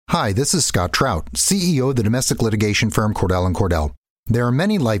Hi, this is Scott Trout, CEO of the domestic litigation firm Cordell & Cordell. There are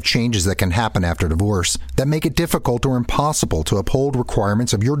many life changes that can happen after divorce that make it difficult or impossible to uphold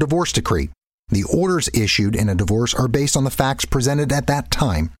requirements of your divorce decree. The orders issued in a divorce are based on the facts presented at that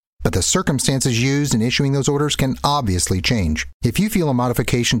time, but the circumstances used in issuing those orders can obviously change. If you feel a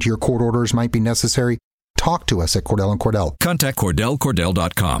modification to your court orders might be necessary, talk to us at Cordell & Cordell. Contact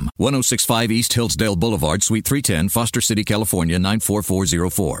CordellCordell.com, 1065 East Hillsdale Boulevard, Suite 310, Foster City, California,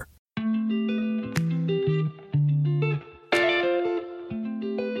 94404.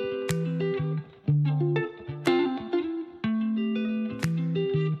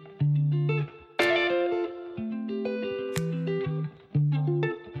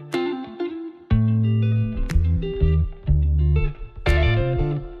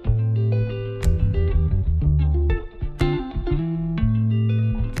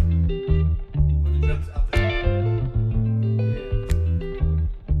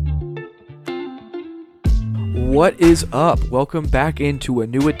 What is up? Welcome back into a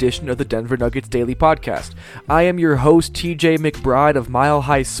new edition of the Denver Nuggets Daily Podcast. I am your host, TJ McBride of Mile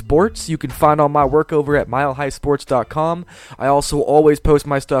High Sports. You can find all my work over at milehighsports.com. I also always post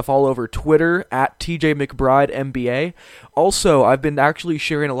my stuff all over Twitter at TJ McBride NBA. Also, I've been actually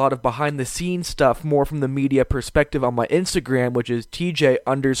sharing a lot of behind-the-scenes stuff more from the media perspective on my Instagram, which is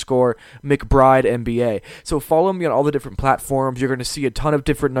TJ_McBride NBA. So follow me on all the different platforms. You're going to see a ton of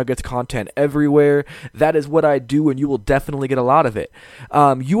different Nuggets content everywhere. That is what I do, and you will definitely get a lot of it.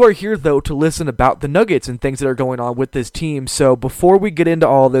 You are here, though, to listen about the Nuggets and things that are going on with this team. So before we get into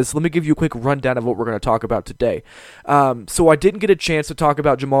all this, let me give you a quick rundown of what we're going to talk about today. So I didn't get a chance to talk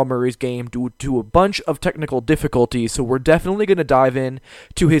about Jamal Murray's game due to a bunch of technical difficulties, so we're definitely going to dive in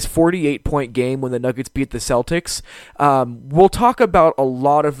to his 48-point game when the Nuggets beat the Celtics. We'll talk about a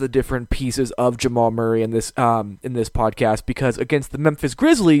lot of the different pieces of Jamal Murray in this podcast, because against the Memphis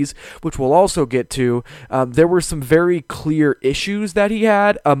Grizzlies, which we'll also get to, there were some very clear issues that he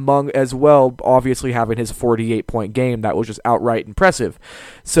had, among as well, obviously having his 48-point game. That was just outright impressive.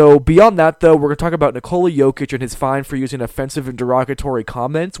 So beyond that, though, we're going to talk about Nikola Jokic and his fine for using offensive and derogatory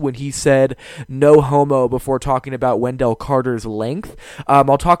comments when he said no homo before talking about Wendell Carter's length.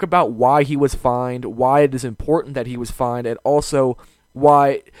 I'll talk about why he was fined, why it is important that he was fined, and also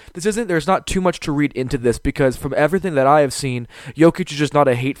why there's not too much to read into this, because from everything that I have seen, Jokic is just not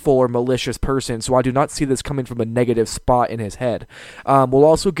a hateful or malicious person, so I do not see this coming from a negative spot in his head. We'll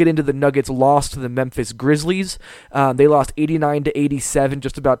also get into the Nuggets' loss to the Memphis Grizzlies. They lost 89-87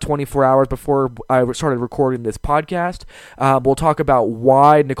 just about 24 hours before I started recording this podcast. We'll talk about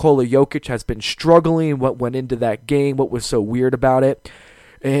why Nikola Jokic has been struggling, what went into that game, what was so weird about it.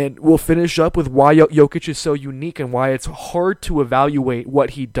 And we'll finish up with why Jokic is so unique and why it's hard to evaluate what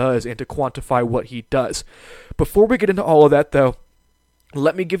he does and to quantify what he does. Before we get into all of that, though,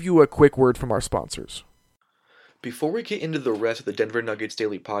 let me give you a quick word from our sponsors. Before we get into the rest of the Denver Nuggets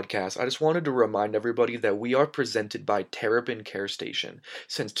Daily Podcast, I just wanted to remind everybody that we are presented by Terrapin Care Station.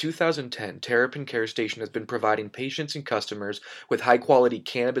 Since 2010, Terrapin Care Station has been providing patients and customers with high-quality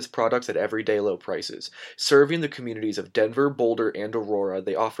cannabis products at everyday low prices. Serving the communities of Denver, Boulder, and Aurora,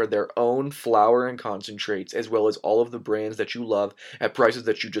 they offer their own flower and concentrates, as well as all of the brands that you love at prices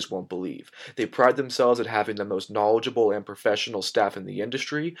that you just won't believe. They pride themselves at having the most knowledgeable and professional staff in the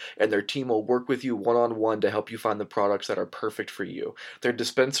industry, and their team will work with you one-on-one to help you find the products that are perfect for you. Their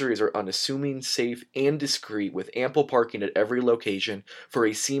dispensaries are unassuming, safe, and discreet, with ample parking at every location for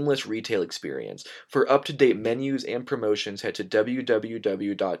a seamless retail experience. For up-to-date menus and promotions, head to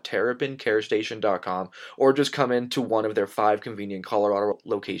www.terrapincarestation.com or just come into one of their 5 convenient Colorado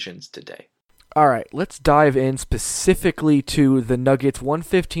locations today. All right, let's dive in specifically to the Nuggets'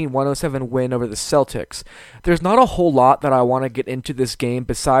 115-107 win over the Celtics. There's not a whole lot that I want to get into this game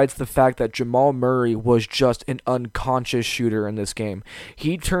besides the fact that Jamal Murray was just an unconscious shooter in this game.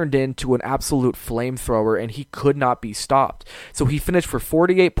 He turned into an absolute flamethrower, and he could not be stopped. So he finished for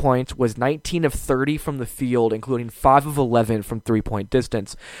 48 points, was 19 of 30 from the field, including 5 of 11 from three-point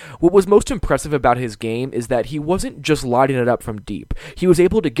distance. What was most impressive about his game is that he wasn't just lighting it up from deep. He was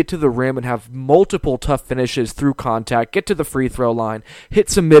able to get to the rim and have multiple tough finishes through contact, get to the free throw line, hit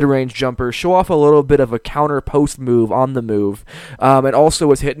some mid-range jumpers, show off a little bit of a counter post move on the move, and also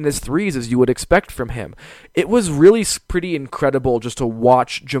was hitting his threes as you would expect from him. It was really pretty incredible just to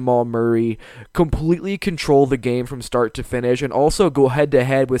watch Jamal Murray completely control the game from start to finish, and also go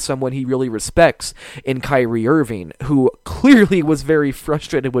head-to-head with someone he really respects in Kyrie Irving, who clearly was very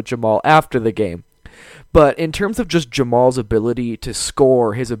frustrated with Jamal after the game. But in terms of just Jamal's ability to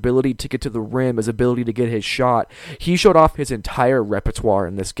score, his ability to get to the rim, his ability to get his shot, he showed off his entire repertoire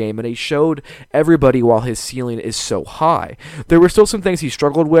in this game, and he showed everybody while his ceiling is so high. There were still some things he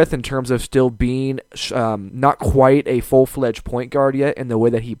struggled with in terms of still being not quite a full-fledged point guard yet in the way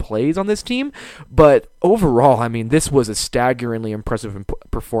that he plays on this team, but overall, I mean, this was a staggeringly impressive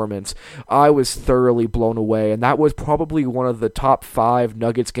performance. I was thoroughly blown away, and that was probably one of the top 5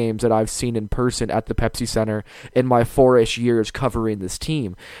 Nuggets games that I've seen in person at the Pepsi Center in my 4-ish years covering this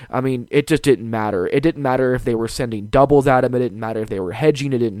team. I mean, it just didn't matter. It didn't matter if they were sending doubles at him. It didn't matter if they were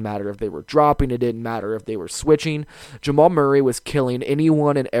hedging. It didn't matter if they were dropping. It didn't matter if they were switching. Jamal Murray was killing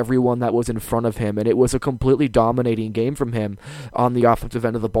anyone and everyone that was in front of him, and it was a completely dominating game from him on the offensive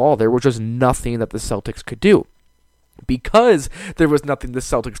end of the ball. There was just nothing that the Celtics could do. Because there was nothing the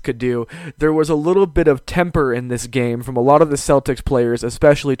Celtics could do, there was a little bit of temper in this game from a lot of the Celtics players,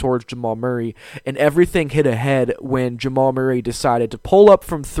 especially towards Jamal Murray, and everything hit ahead when Jamal Murray decided to pull up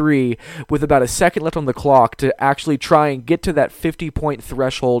from 3 with about a second left on the clock to actually try and get to that 50-point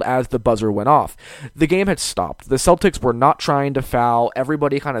threshold as the buzzer went off. The game had stopped. The Celtics were not trying to foul.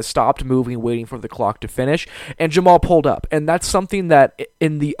 Everybody kind of stopped moving, waiting for the clock to finish, and Jamal pulled up. And that's something that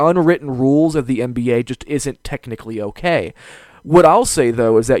in the unwritten rules of the NBA just isn't technically okay. What I'll say,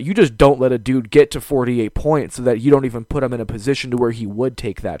 though, is that you just don't let a dude get to 48 points so that you don't even put him in a position to where he would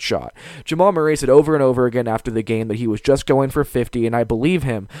take that shot. Jamal Murray said over and over again after the game that he was just going for 50, and I believe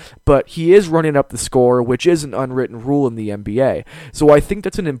him, but he is running up the score, which is an unwritten rule in the NBA. So I think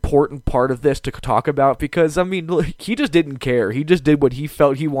that's an important part of this to talk about because, I mean, he just didn't care. He just did what he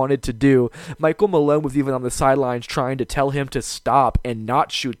felt he wanted to do. Michael Malone was even on the sidelines trying to tell him to stop and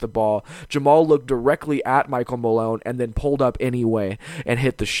not shoot the ball. Jamal looked directly at Michael Malone and then pulled up anyway and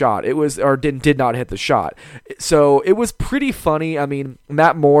hit the shot. Did not hit the shot. So it was pretty funny. I mean,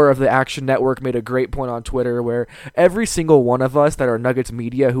 Matt Moore of the Action Network made a great point on Twitter where every single one of us that are Nuggets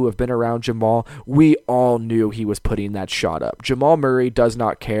media who have been around Jamal, we all knew he was putting that shot up. Jamal Murray does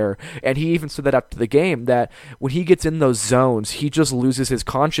not care, and he even said that after the game that when he gets in those zones, he just loses his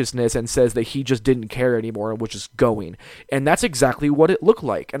consciousness and says that he just didn't care anymore and was just going. And that's exactly what it looked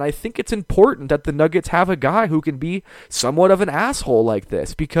like. And I think it's important that the Nuggets have a guy who can be somewhat of an asshole like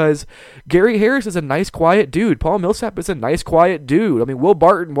this because Gary Harris is a nice, quiet dude. Paul Millsap is a nice, quiet dude. I mean, Will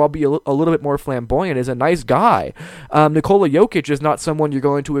Barton, while be a little bit more flamboyant, is a nice guy. Nikola Jokic is not someone you're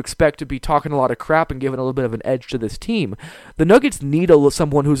going to expect to be talking a lot of crap and giving a little bit of an edge to this team. The Nuggets need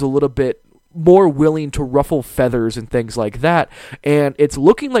someone who's a little bit more willing to ruffle feathers and things like that, and it's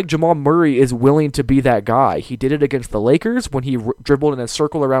looking like Jamal Murray is willing to be that guy. He did it against the Lakers when he dribbled in a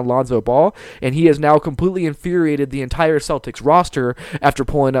circle around Lonzo Ball, and he has now completely infuriated the entire Celtics roster after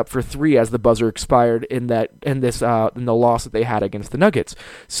pulling up for 3 as the buzzer expired in the loss that they had against the Nuggets.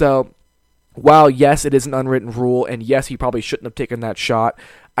 So while yes, it is an unwritten rule, and yes, he probably shouldn't have taken that shot,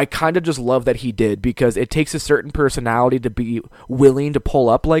 I kind of just love that he did because it takes a certain personality to be willing to pull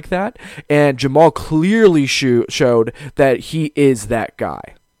up like that, and Jamal clearly showed that he is that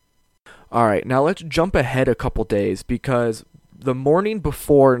guy. All right, now let's jump ahead a couple days because the morning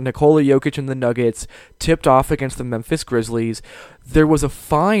before Nikola Jokic and the Nuggets tipped off against the Memphis Grizzlies, there was a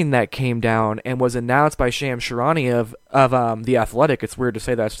fine that came down and was announced by Shams Charania of The Athletic. It's weird to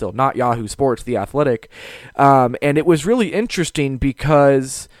say that still, not Yahoo Sports, The Athletic. And it was really interesting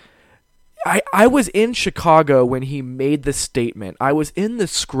because I was in Chicago when he made the statement. I was in the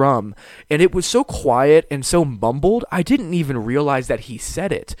scrum, and it was so quiet and so mumbled, I didn't even realize that he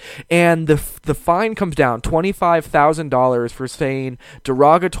said it. And the fine comes down, $25,000 for saying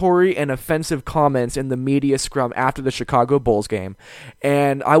derogatory and offensive comments in the media scrum after the Chicago Bulls game.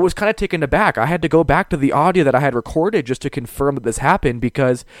 And I was kind of taken aback. I had to go back to the audio that I had recorded just to confirm that this happened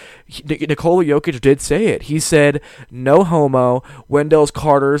because Nikola Jokic did say it. He said, "No homo, Wendell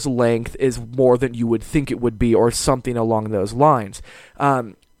Carter's length is more than you would think it would be," or something along those lines.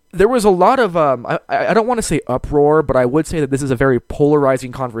 There was a lot of, I don't want to say uproar, but I would say that this is a very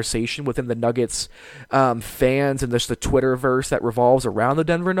polarizing conversation within the Nuggets fans and just the Twitterverse that revolves around the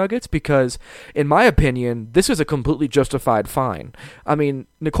Denver Nuggets because, in my opinion, this is a completely justified fine. I mean,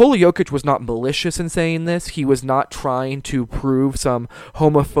 Nikola Jokic was not malicious in saying this. He was not trying to prove some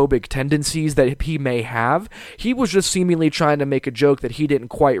homophobic tendencies that he may have. He was just seemingly trying to make a joke that he didn't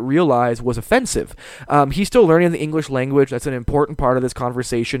quite realize was offensive. He's still learning the English language. That's an important part of this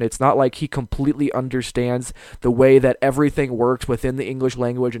conversation. It's not like he completely understands the way that everything works within the English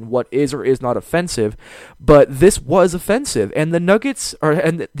language and what is or is not offensive, but this was offensive. And the Nuggets,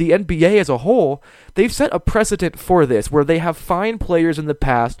 and the NBA as a whole, they've set a precedent for this, where they have fined players in the past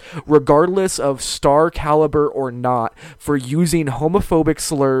past, regardless of star caliber or not, for using homophobic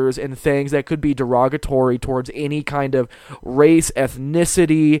slurs and things that could be derogatory towards any kind of race,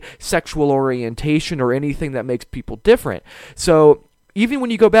 ethnicity, sexual orientation, or anything that makes people different. So even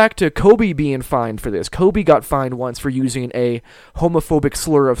when you go back to Kobe being fined for this, Kobe got fined once for using a homophobic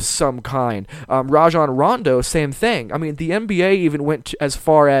slur of some kind. Rajon Rondo, same thing. I mean, the NBA even went as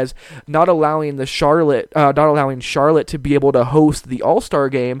far as not allowing Charlotte to be able to host the All-Star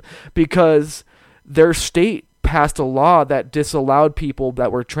game because their state passed a law that disallowed people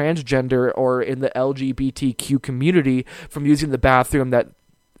that were transgender or in the LGBTQ community from using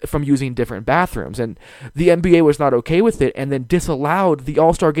different bathrooms, and the NBA was not okay with it and then disallowed the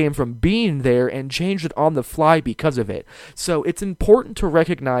All-Star game from being there and changed it on the fly because of it. So it's important to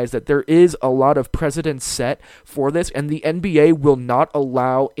recognize that there is a lot of precedent set for this, and the NBA will not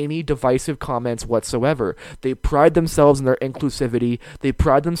allow any divisive comments whatsoever. They pride themselves in their inclusivity. They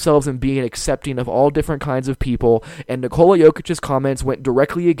pride themselves in being accepting of all different kinds of people, and Nikola Jokic's comments went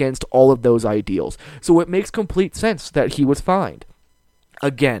directly against all of those ideals. So it makes complete sense that he was fined.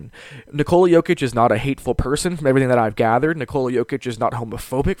 Again, Nikola Jokic is not a hateful person from everything that I've gathered. Nikola Jokic is not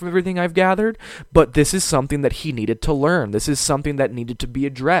homophobic from everything I've gathered. But this is something that he needed to learn. This is something that needed to be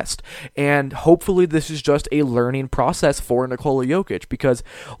addressed. And hopefully this is just a learning process for Nikola Jokic, because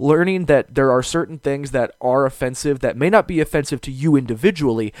learning that there are certain things that are offensive that may not be offensive to you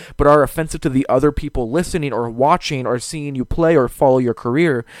individually, but are offensive to the other people listening or watching or seeing you play or follow your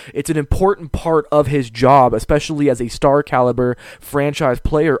career, it's an important part of his job, especially as a star caliber franchise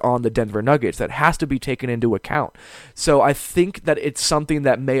player on the Denver Nuggets, that has to be taken into account. So I think that it's something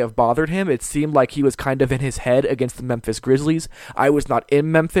that may have bothered him. It seemed like he was kind of in his head against the Memphis Grizzlies. I was not in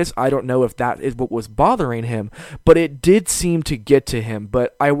Memphis. I don't know if that is what was bothering him, but it did seem to get to him.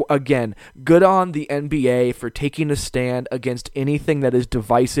 But again, good on the NBA for taking a stand against anything that is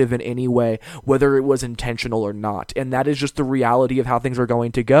divisive in any way, whether it was intentional or not. And that is just the reality of how things are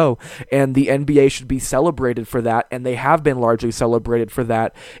going to go. And the NBA should be celebrated for that, and they have been largely celebrated for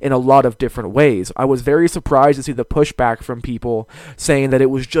that in a lot of different ways. I was very surprised to see the pushback from people saying that it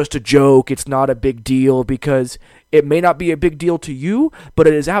was just a joke, it's not a big deal, because it may not be a big deal to you, but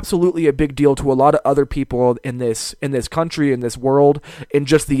it is absolutely a big deal to a lot of other people in this country, in this world, in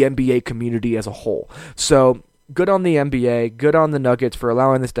just the NBA community as a whole. So good on the NBA, good on the Nuggets for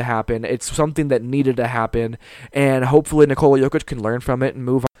allowing this to happen. It's something that needed to happen, and hopefully Nikola Jokic can learn from it and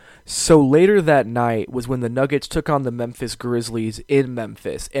move on. So later that night was when the Nuggets took on the Memphis Grizzlies in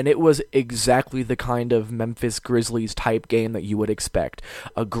Memphis, and it was exactly the kind of Memphis Grizzlies type game that you would expect.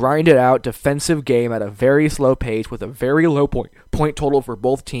 A grinded out defensive game at a very slow pace with a very low point total for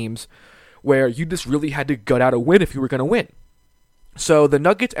both teams, where you just really had to gut out a win if you were going to win. So the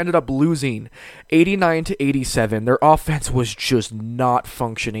Nuggets ended up losing 89-87. Their offense was just not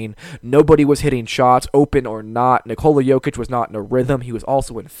functioning. Nobody was hitting shots, open or not. Nikola Jokic was not in a rhythm. He was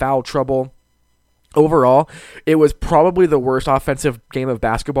also in foul trouble. Overall, it was probably the worst offensive game of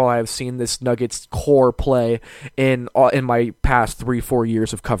basketball I have seen this Nuggets core play in my past 3-4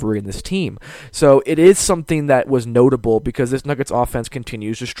 years of covering this team. So it is something that was notable because this Nuggets offense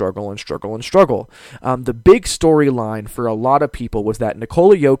continues to struggle and struggle and struggle. The big storyline for a lot of people was that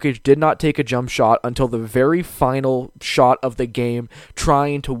Nikola Jokic did not take a jump shot until the very final shot of the game,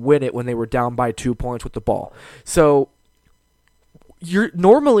 trying to win it when they were down by 2 points with the ball. So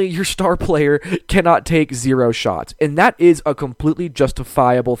normally your star player cannot take 0 shots, and that is a completely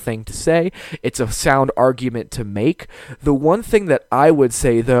justifiable thing to say. It's a sound argument to make. The one thing that I would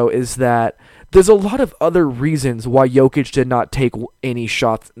say, though, is that there's a lot of other reasons why Jokic did not take any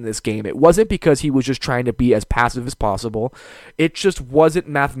shots in this game. It wasn't because he was just trying to be as passive as possible. It just wasn't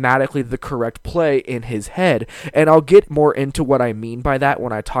mathematically the correct play in his head. And I'll get more into what I mean by that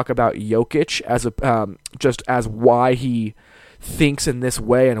when I talk about Jokic as why he thinks in this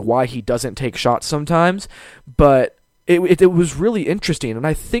way and why he doesn't take shots sometimes. But it was really interesting, and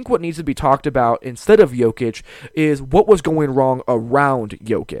I think what needs to be talked about instead of Jokic is what was going wrong around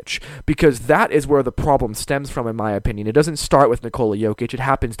Jokic, because that is where the problem stems from, in my opinion. It doesn't start with Nikola Jokic. It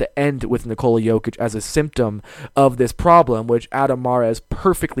happens to end with Nikola Jokic as a symptom of this problem, which Adam Mares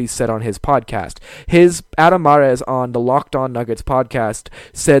perfectly said on his podcast. Adam Mares on the Locked On Nuggets podcast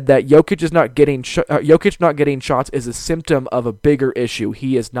said that Jokic not getting shots is a symptom of a bigger issue.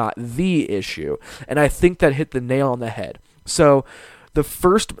 He is not the issue, and I think that hit the nail on the head. So the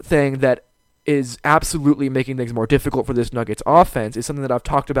first thing that is absolutely making things more difficult for this Nuggets offense is something that I've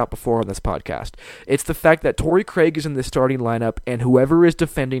talked about before on this podcast. It's the fact that Torrey Craig is in the starting lineup, and whoever is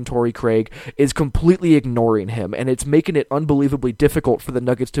defending Torrey Craig is completely ignoring him, and it's making it unbelievably difficult for the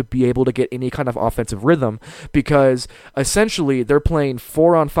Nuggets to be able to get any kind of offensive rhythm, because essentially they're playing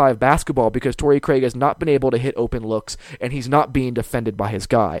 4-on-5 basketball because Torrey Craig has not been able to hit open looks, and he's not being defended by his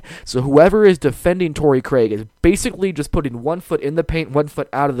guy. So whoever is defending Torrey Craig is basically just putting 1 foot in the paint, 1 foot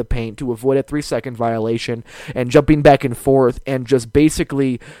out of the paint to avoid a 3-second violation, and jumping back and forth and just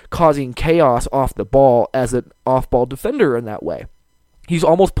basically causing chaos off the ball as an off-ball defender in that way. He's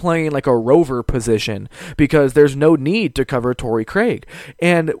almost playing like a rover position because there's no need to cover Torrey Craig.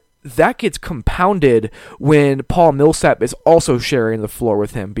 And that gets compounded when Paul Millsap is also sharing the floor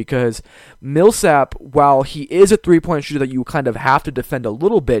with him, because Millsap, while he is a three-point shooter that you kind of have to defend a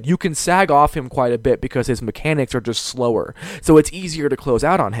little bit, you can sag off him quite a bit because his mechanics are just slower, so it's easier to close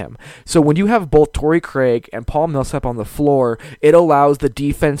out on him. So when you have both Torrey Craig and Paul Millsap on the floor, it allows the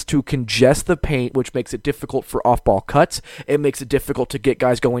defense to congest the paint, which makes it difficult for off-ball cuts. It makes it difficult to get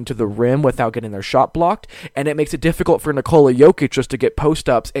guys going to the rim without getting their shot blocked, and it makes it difficult for Nikola Jokic just to get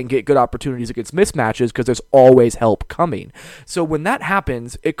post-ups and get good opportunities against mismatches because there's always help coming. So when that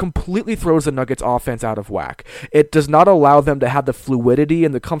happens, it completely throws the Nuggets offense out of whack. It does not allow them to have the fluidity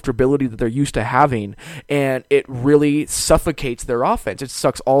and the comfortability that they're used to having, and it really suffocates their offense. It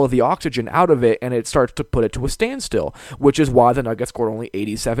sucks all of the oxygen out of it, and it starts to put it to a standstill, which is why the Nuggets scored only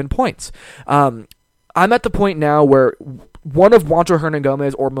 87 points. I'm at the point now where one of Juancho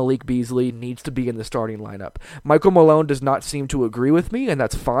Hernangomez or Malik Beasley needs to be in the starting lineup. Michael Malone does not seem to agree with me, and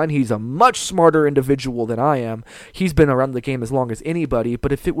that's fine. He's a much smarter individual than I am. He's been around the game as long as anybody,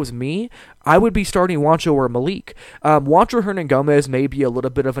 but if it was me, I would be starting Juancho or Malik. Juancho Hernangomez may be a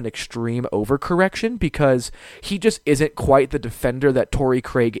little bit of an extreme overcorrection because he just isn't quite the defender that Torrey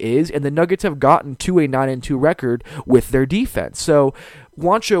Craig is, and the Nuggets have gotten to a 9-2 record with their defense. So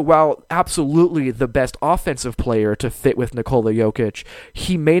Juancho, while absolutely the best offensive player to fit with Nikola Jokic,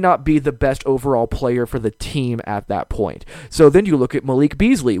 he may not be the best overall player for the team at that point. So then you look at Malik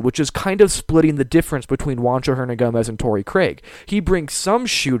Beasley, which is kind of splitting the difference between Juancho Hernangomez and Torrey Craig. He brings some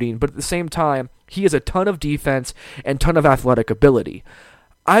shooting, but at the same time, he has a ton of defense and ton of athletic ability.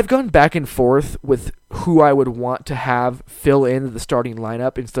 I've gone back and forth with who I would want to have fill in the starting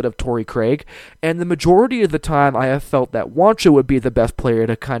lineup instead of Torrey Craig, and the majority of the time I have felt that Juancho would be the best player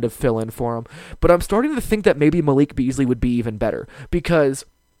to kind of fill in for him, but I'm starting to think that maybe Malik Beasley would be even better, because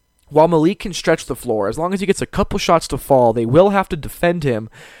while Malik can stretch the floor, as long as he gets a couple shots to fall, they will have to defend him.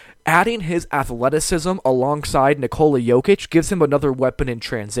 Adding his athleticism alongside Nikola Jokic gives him another weapon in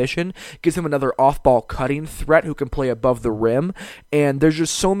transition, gives him another off-ball cutting threat who can play above the rim, and there's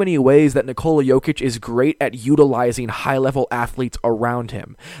just so many ways that Nikola Jokic is great at utilizing high-level athletes around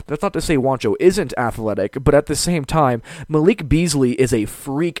him. That's not to say Juancho isn't athletic, but at the same time, Malik Beasley is a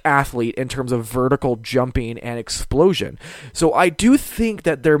freak athlete in terms of vertical jumping and explosion. So I do think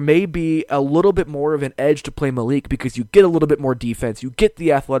that there may be a little bit more of an edge to play Malik because you get a little bit more defense, you get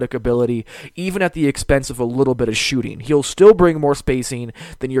the athletic ability, even at the expense of a little bit of shooting. He'll still bring more spacing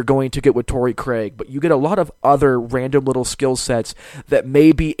than you're going to get with Torrey Craig, but you get a lot of other random little skill sets that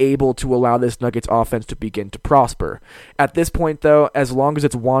may be able to allow this Nuggets offense to begin to prosper. At this point, though, as long as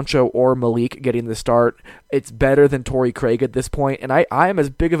it's Juancho or Malik getting the start, it's better than Torrey Craig at this point, and I am as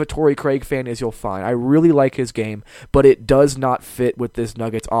big of a Torrey Craig fan as you'll find. I really like his game, but it does not fit with this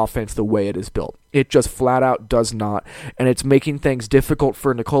Nuggets offense the way it is built. It just flat out does not, and it's making things difficult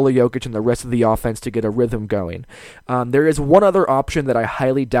for Nikola Jokic and the rest of the offense to get a rhythm going. There is one other option that I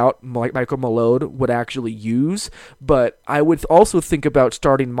highly doubt Michael Malone would actually use, but I would also think about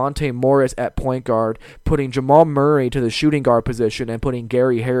starting Monte Morris at point guard, putting Jamal Murray to the shooting guard position, and putting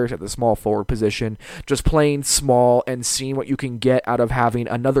Gary Harris at the small forward position, just playing small and seeing what you can get out of having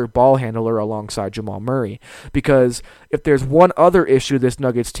another ball handler alongside Jamal Murray. Because if there's one other issue this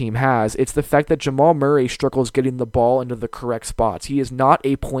Nuggets team has, it's the fact that Jamal Murray struggles getting the ball into the correct spots. He is not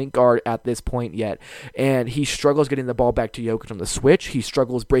a point guard at this point yet, and he struggles getting the ball back to Jokic on the switch. He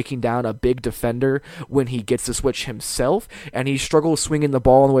struggles breaking down a big defender when he gets the switch himself, and he struggles swinging the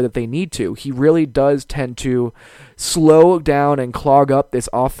ball in the way that they need to. He really does tend to slow down and clog up this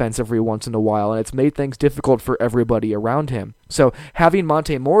offense every once in a while, and it's made things difficult for everybody around him. So having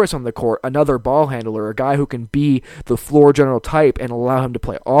Monte Morris on the court, another ball handler, a guy who can be the floor general type and allow him to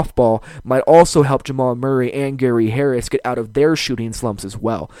play off ball, might also help Jamal Murray and Gary Harris get out of their shooting slumps as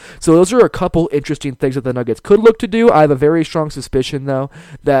well. So those are a couple interesting things that the Nuggets could look to do. I have a very strong suspicion, though,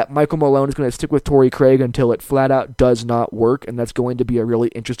 that Michael Malone is going to stick with Torrey Craig until it flat out does not work, and that's going to be a really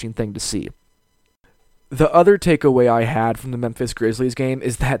interesting thing to see. The other takeaway I had from the Memphis Grizzlies game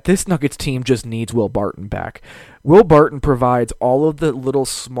is that this Nuggets team just needs Will Barton back. Will Barton provides all of the little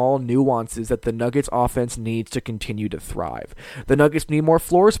small nuances that the Nuggets offense needs to continue to thrive. The Nuggets need more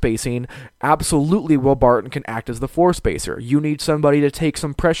floor spacing. Absolutely, Will Barton can act as the floor spacer. You need somebody to take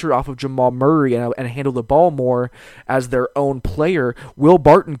some pressure off of Jamal Murray and handle the ball more as their own player. Will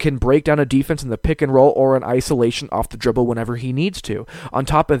Barton can break down a defense in the pick and roll or an isolation off the dribble whenever he needs to. On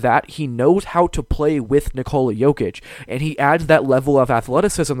top of that, he knows how to play with Nikola Jokic, and he adds that level of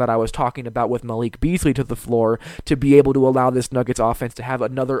athleticism that I was talking about with Malik Beasley to the floor to be able to allow this Nuggets offense to have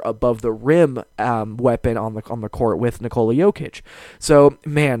another above-the-rim weapon on the court with Nikola Jokic. So,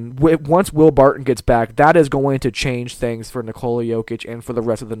 man, once Will Barton gets back, that is going to change things for Nikola Jokic and for the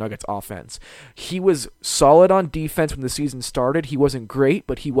rest of the Nuggets offense. He was solid on defense when the season started. He wasn't great,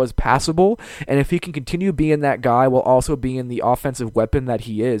 but he was passable, and if he can continue being that guy while also being the offensive weapon that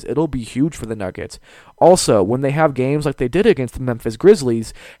he is, it'll be huge for the Nuggets. Also, when they have games like they did against the Memphis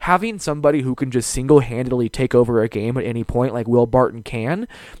Grizzlies, having somebody who can just single-handedly take over a game at any point like Will Barton can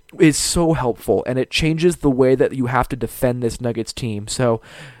is so helpful, and it changes the way that you have to defend this Nuggets team. So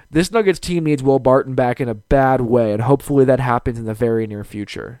this Nuggets team needs Will Barton back in a bad way, and hopefully that happens in the very near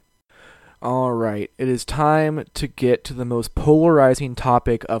future. All right, it is time to get to the most polarizing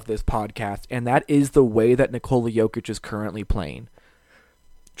topic of this podcast, and that is the way that Nikola Jokic is currently playing.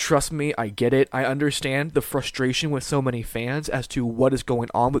 Trust me, I get it. I understand the frustration with so many fans as to what is going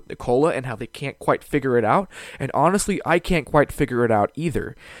on with Nikola and how they can't quite figure it out. And honestly, I can't quite figure it out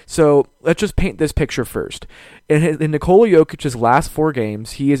either. So let's just paint this picture first. In Nikola Jokic's last 4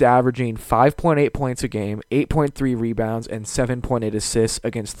 games, he is averaging 5.8 points a game, 8.3 rebounds, and 7.8 assists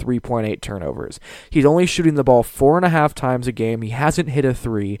against 3.8 turnovers. He's only shooting the ball 4.5 times a game. He hasn't hit a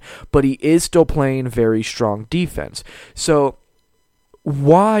 3, but he is still playing very strong defense. So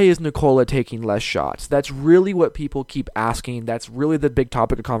why is Nikola taking less shots? That's really what people keep asking. That's really the big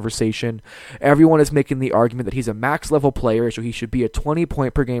topic of conversation. Everyone is making the argument that he's a max-level player, so he should be a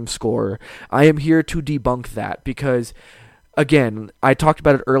 20-point-per-game scorer. I am here to debunk that because, again, I talked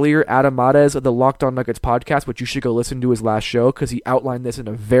about it earlier. Adam Mares of the Locked On Nuggets podcast, which you should go listen to his last show because he outlined this in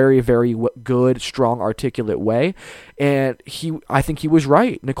a very, very good, strong, articulate way. And I think he was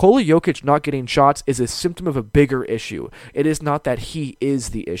right. Nikola Jokic not getting shots is a symptom of a bigger issue. It is not that he is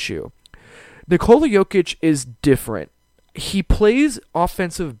the issue. Nikola Jokic is different. He plays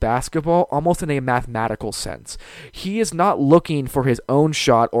offensive basketball almost in a mathematical sense. He is not looking for his own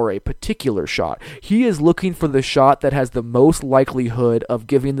shot or a particular shot. He is looking for the shot that has the most likelihood of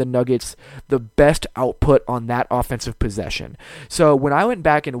giving the Nuggets the best output on that offensive possession. So when I went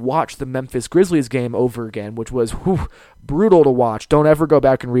back and watched the Memphis Grizzlies game over again, which was brutal to watch, don't ever go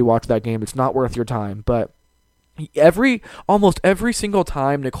back and rewatch that game. It's not worth your time, but almost every single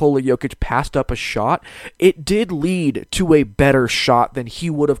time Nikola Jokic passed up a shot, it did lead to a better shot than he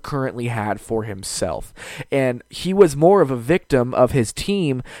would have currently had for himself. And he was more of a victim of his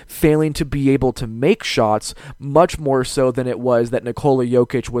team failing to be able to make shots, much more so than it was that Nikola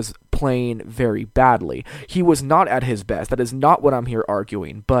Jokic was playing very badly. He was not at his best. That is not what I'm here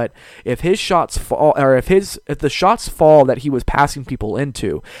arguing. But if his shots fall, or if the shots fall that he was passing people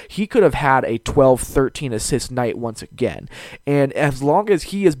into, he could have had a 12-13 assist night once again. And as long as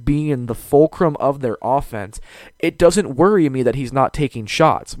he is being the fulcrum of their offense, it doesn't worry me that he's not taking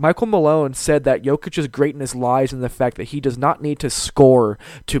shots. Michael Malone said that Jokic's greatness lies in the fact that he does not need to score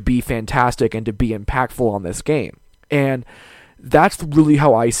to be fantastic and to be impactful on this game. And that's really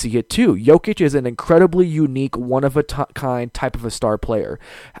how I see it too. Jokic is an incredibly unique, one-of-a-kind type of a star player.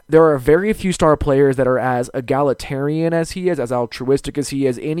 There are very few star players that are as egalitarian as he is, as altruistic as he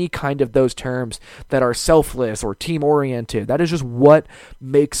is, any kind of those terms that are selfless or team-oriented. That is just what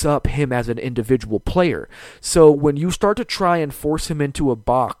makes up him as an individual player. So when you start to try and force him into a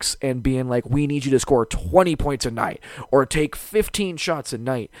box and being like, we need you to score 20 points a night or take 15 shots a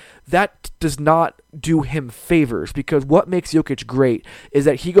night, that does not do him favors, because what makes Jokic great is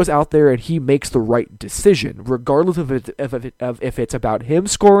that he goes out there and he makes the right decision, regardless of if it's about him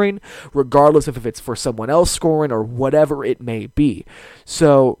scoring, regardless of if it's for someone else scoring, or whatever it may be.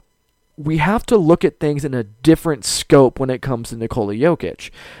 So we have to look at things in a different scope when it comes to Nikola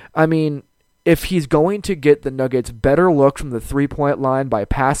Jokic. I mean, if he's going to get the Nuggets better looks from the three-point line by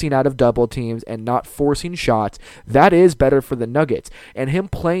passing out of double teams and not forcing shots, that is better for the Nuggets. And him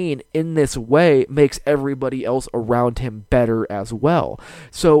playing in this way makes everybody else around him better as well.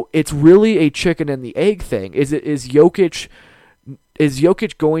 So it's really a chicken and the egg thing. Is Is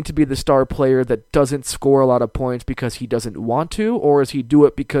Jokic going to be the star player that doesn't score a lot of points because he doesn't want to, or is he do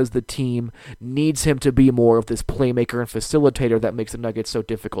it because the team needs him to be more of this playmaker and facilitator that makes the Nuggets so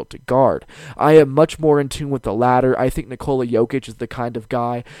difficult to guard? I am much more in tune with the latter. I think Nikola Jokic is the kind of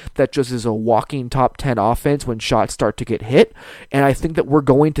guy that just is a walking top 10 offense when shots start to get hit, and I think that we're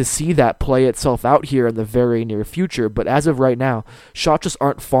going to see that play itself out here in the very near future, but as of right now, shots just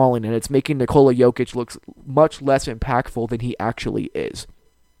aren't falling, and it's making Nikola Jokic look much less impactful than he actually is.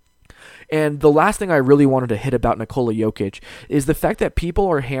 And the last thing I really wanted to hit about Nikola Jokic is the fact that people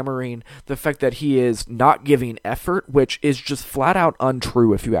are hammering the fact that he is not giving effort, which is just flat out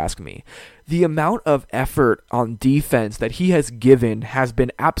untrue if you ask me. The amount of effort on defense that he has given has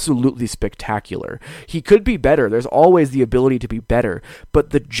been absolutely spectacular. He could be better. There's always the ability to be better. But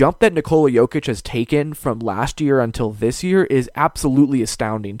the jump that Nikola Jokic has taken from last year until this year is absolutely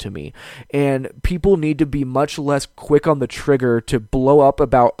astounding to me. And people need to be much less quick on the trigger to blow up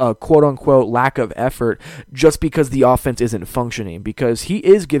about a quote-unquote lack of effort just because the offense isn't functioning. Because he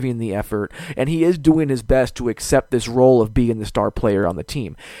is giving the effort, and he is doing his best to accept this role of being the star player on the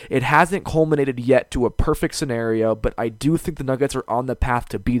team. It hasn't culminated yet to a perfect scenario, but I do think the Nuggets are on the path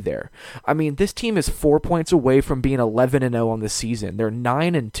to be there. I mean, this team is 4 points away from being 11-0 on the season. They're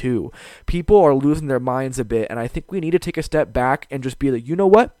 9-2. People are losing their minds a bit, and I think we need to take a step back and just be like, you know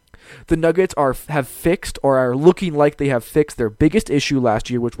what? The Nuggets have fixed, or are looking like they have fixed, their biggest issue last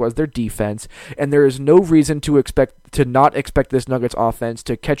year, which was their defense, and there is no reason to not expect this Nuggets offense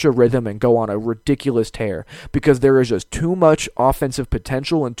to catch a rhythm and go on a ridiculous tear, because there is just too much offensive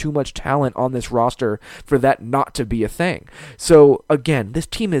potential and too much talent on this roster for that not to be a thing. So again, this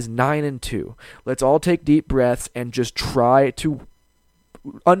team is 9-2. Let's all take deep breaths and just try to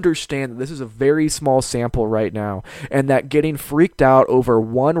understand that this is a very small sample right now, and that getting freaked out over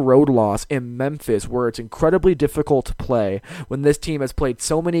one road loss in Memphis, where it's incredibly difficult to play, when this team has played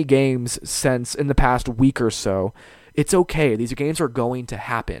so many games since in the past week or so, it's okay. These games are going to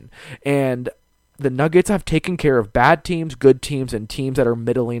happen. And the Nuggets have taken care of bad teams, good teams, and teams that are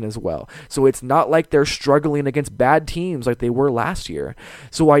middling as well. So it's not like they're struggling against bad teams like they were last year.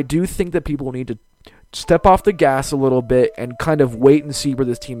 So I do think that people need to step off the gas a little bit and kind of wait and see where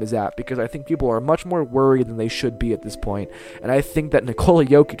this team is at, because I think people are much more worried than they should be at this point. And I think that Nikola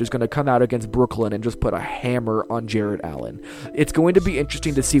Jokic is going to come out against Brooklyn and just put a hammer on Jarrett Allen. It's going to be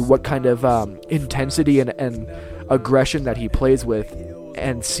interesting to see what kind of intensity and aggression that he plays with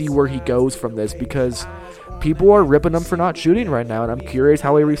and see where he goes from this, because people are ripping him for not shooting right now, and I'm curious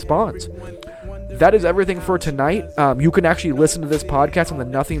how he responds. That is everything for tonight. You can actually listen to this podcast on the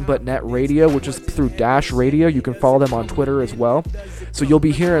Nothing But Net Radio, which is through Dash Radio. You can follow them on Twitter as well. So you'll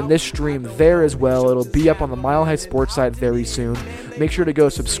be hearing this stream there as well. It'll be up on the Mile High Sports site very soon. Make sure to go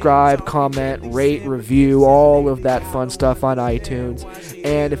subscribe, comment, rate, review, all of that fun stuff on iTunes.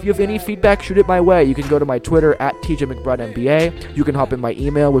 And if you have any feedback, shoot it my way. You can go to my Twitter at TJMcBrideNBA. You can hop in my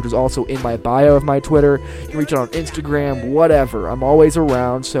email, which is also in my bio of my Twitter. You can reach out on Instagram, whatever. I'm always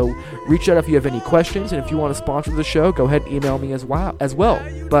around, so reach out if you have any questions, and if you want to sponsor the show, go ahead and email me as well.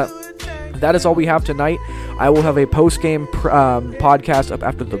 But that is all we have tonight. I will have a post-game podcast up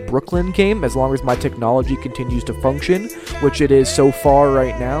after the Brooklyn game, as long as my technology continues to function, which it is so far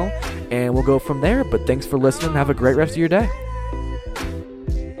right now, and we'll go from there. But thanks for listening. Have a great rest of your day.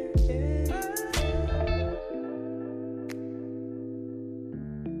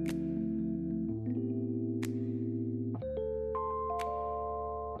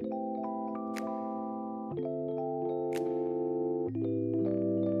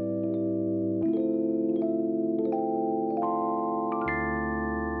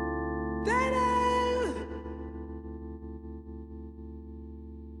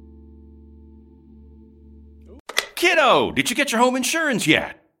 Kiddo, did you get your home insurance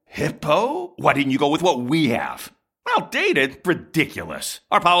yet? Hippo? Why didn't you go with what we have? Outdated? Ridiculous.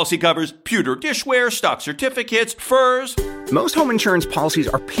 Our policy covers pewter dishware, stock certificates, furs. Most home insurance policies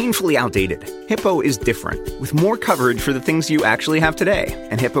are painfully outdated. Hippo is different, with more coverage for the things you actually have today.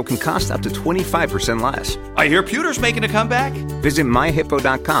 And Hippo can cost up to 25% less. I hear pewter's making a comeback. Visit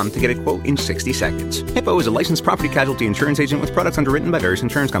myhippo.com to get a quote in 60 seconds. Hippo is a licensed property casualty insurance agent with products underwritten by various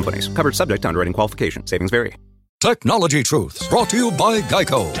insurance companies. Covered subject to underwriting qualification. Savings vary. Technology Truths, brought to you by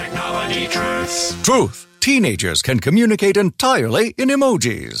Geico. Technology Truths. Truth. Teenagers can communicate entirely in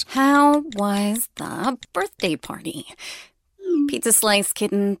emojis. How was the birthday party? Pizza slice,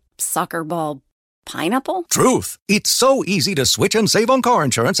 kitten, soccer ball, pineapple? Truth. It's so easy to switch and save on car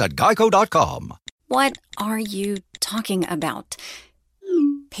insurance at Geico.com. What are you talking about?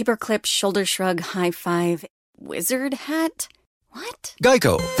 Paperclip, shoulder shrug, high five, wizard hat? What?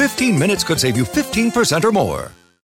 Geico. 15 minutes could save you 15% or more.